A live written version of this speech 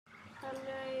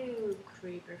Hello,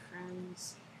 creeper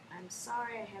friends. I'm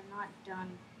sorry I have not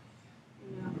done,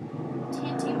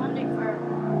 TNT Monday for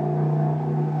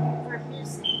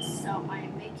missing, so I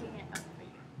am making it up for you.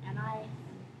 And I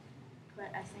put,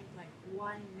 I think, like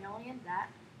 1 million.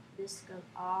 This goes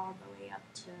all the way up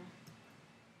to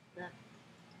the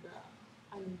the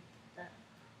the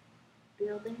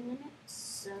building limit.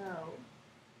 So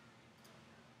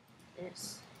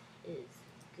this is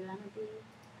gonna be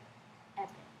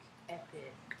epic.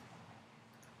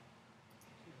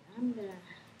 I'm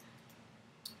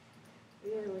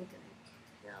really gonna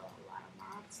kill a lot of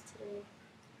mobs today.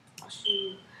 I'll show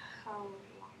you how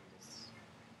long this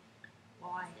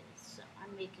wide is. So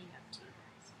I'm making up to you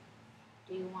guys.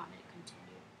 Do you want me to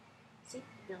continue? See,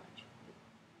 village.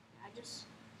 I just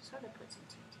sort of put some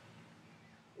TNT.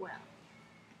 Well,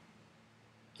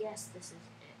 guess this is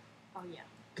it. Oh yeah,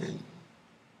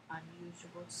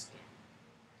 unusual skin.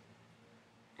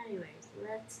 Anyways,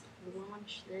 let's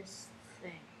launch this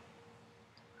thing.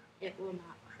 It will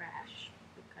not crash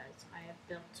because I have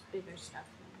built bigger stuff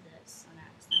than this and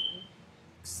accidentally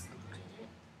excluded it.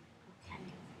 Okay,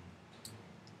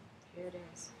 here it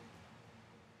is.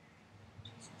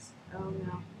 Jesus. Oh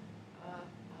no.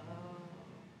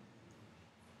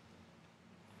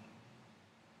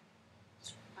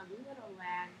 It's a little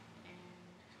lag and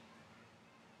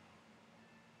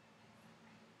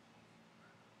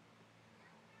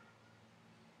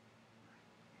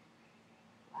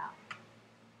wow.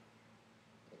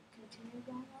 Did it continue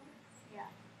going over? Yeah.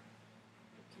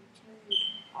 It continued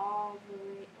all the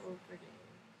way over there.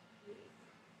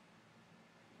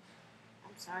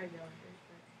 I'm sorry, villagers,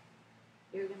 but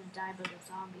you're gonna die by the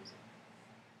zombies.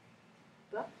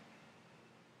 Book?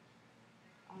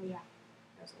 Oh yeah,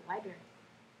 there's a library.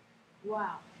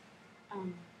 Wow. I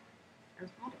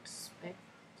was not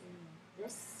expecting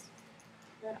this.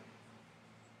 But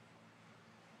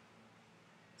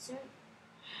so,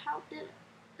 how did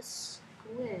a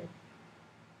squid?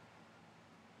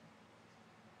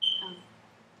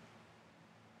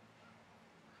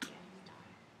 Yeah, he's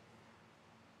dying.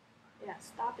 Yeah,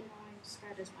 stop annoying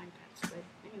Stratus Minecraft squid.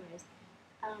 Anyways,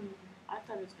 I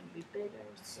thought it was gonna be bigger,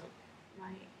 so in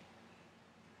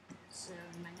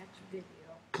my next video.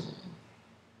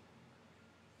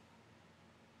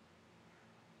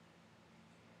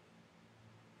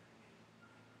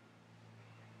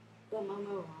 But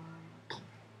move on.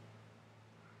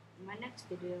 In my next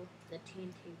video, the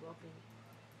TNT will be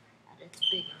at its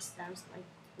biggest. That was like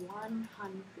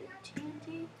 100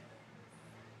 TNT,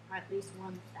 or at least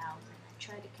 1,000. I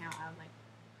tried to count. I was like,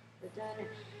 but then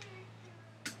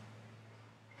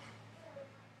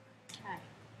okay.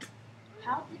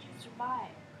 How did you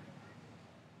survive?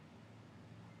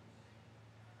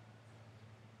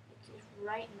 Like he's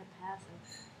right in the path of.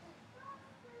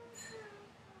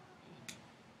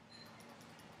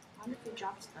 I wonder if he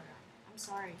drops better. I'm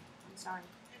sorry.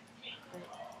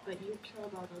 But you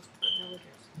killed all those poor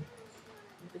villagers in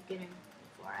the beginning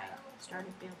before I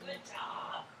started building it.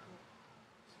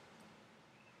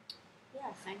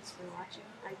 Yeah, thanks for watching.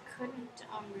 I couldn't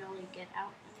really get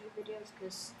out any videos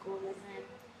because school was in.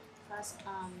 Plus,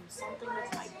 something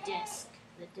with my disc.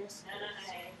 The disc is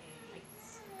like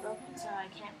broken, so I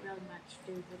can't really much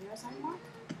do videos anymore.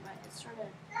 But it's sort of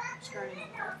starting to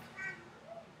work.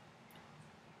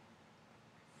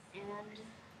 And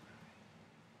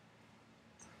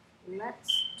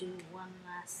let's do one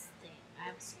last thing. I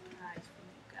have a surprise for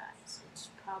you guys. It's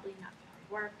probably not gonna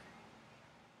work.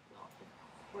 Well, of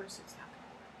course it's not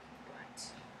gonna work, but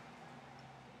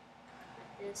put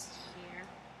this here,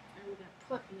 and we're gonna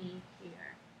put me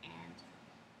here, and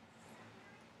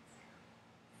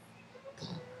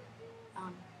I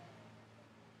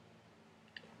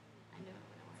know it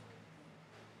wouldn't work.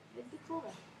 It'd be cool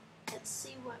though. Let's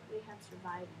see what we have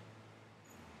surviving.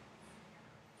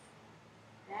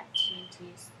 That TNT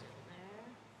is still there.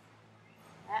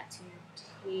 That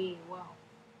TNT, well,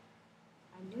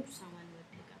 I knew someone would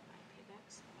pick up my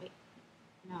pickaxe. Wait,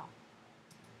 no.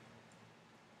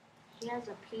 He has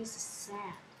a piece of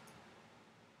sand.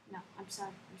 No, I'm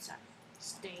sorry.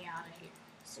 Stay out of here.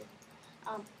 Sit.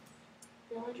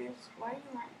 Villagers, why are you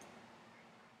running?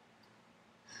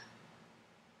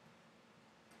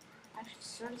 Actually,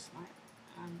 sort of smart.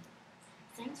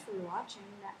 Thanks for watching.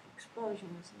 That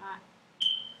explosion was not.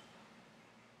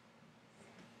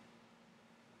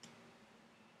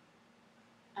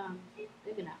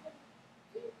 Big enough.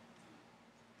 But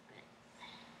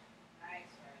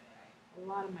a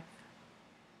lot of my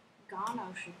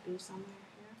Gano should be somewhere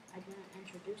here. I didn't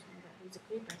introduce him, but he's a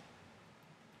creeper.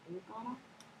 Are you Gano?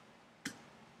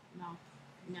 No,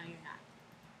 you're not.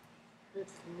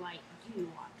 Let's light you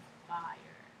on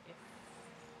fire. If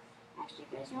Actually,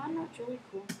 guys, you wanna know what's really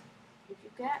cool? If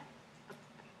you get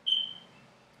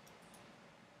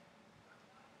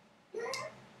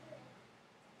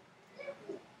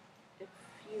if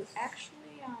you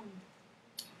actually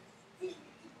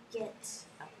get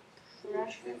a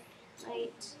pressure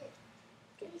plate,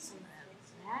 get some of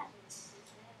that,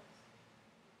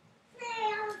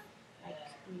 like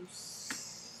you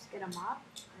get a mop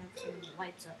and everything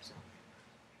lights up. So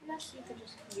I guess you could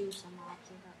just use some mops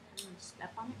without having to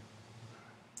step on it.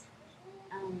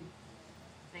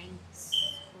 Thanks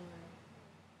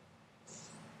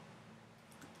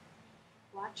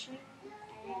for watching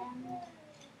and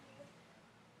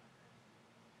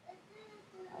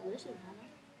listening.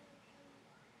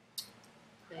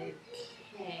 Okay.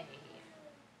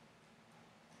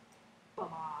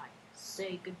 Bye.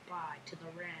 Say goodbye to the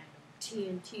random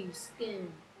TNT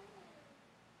skin.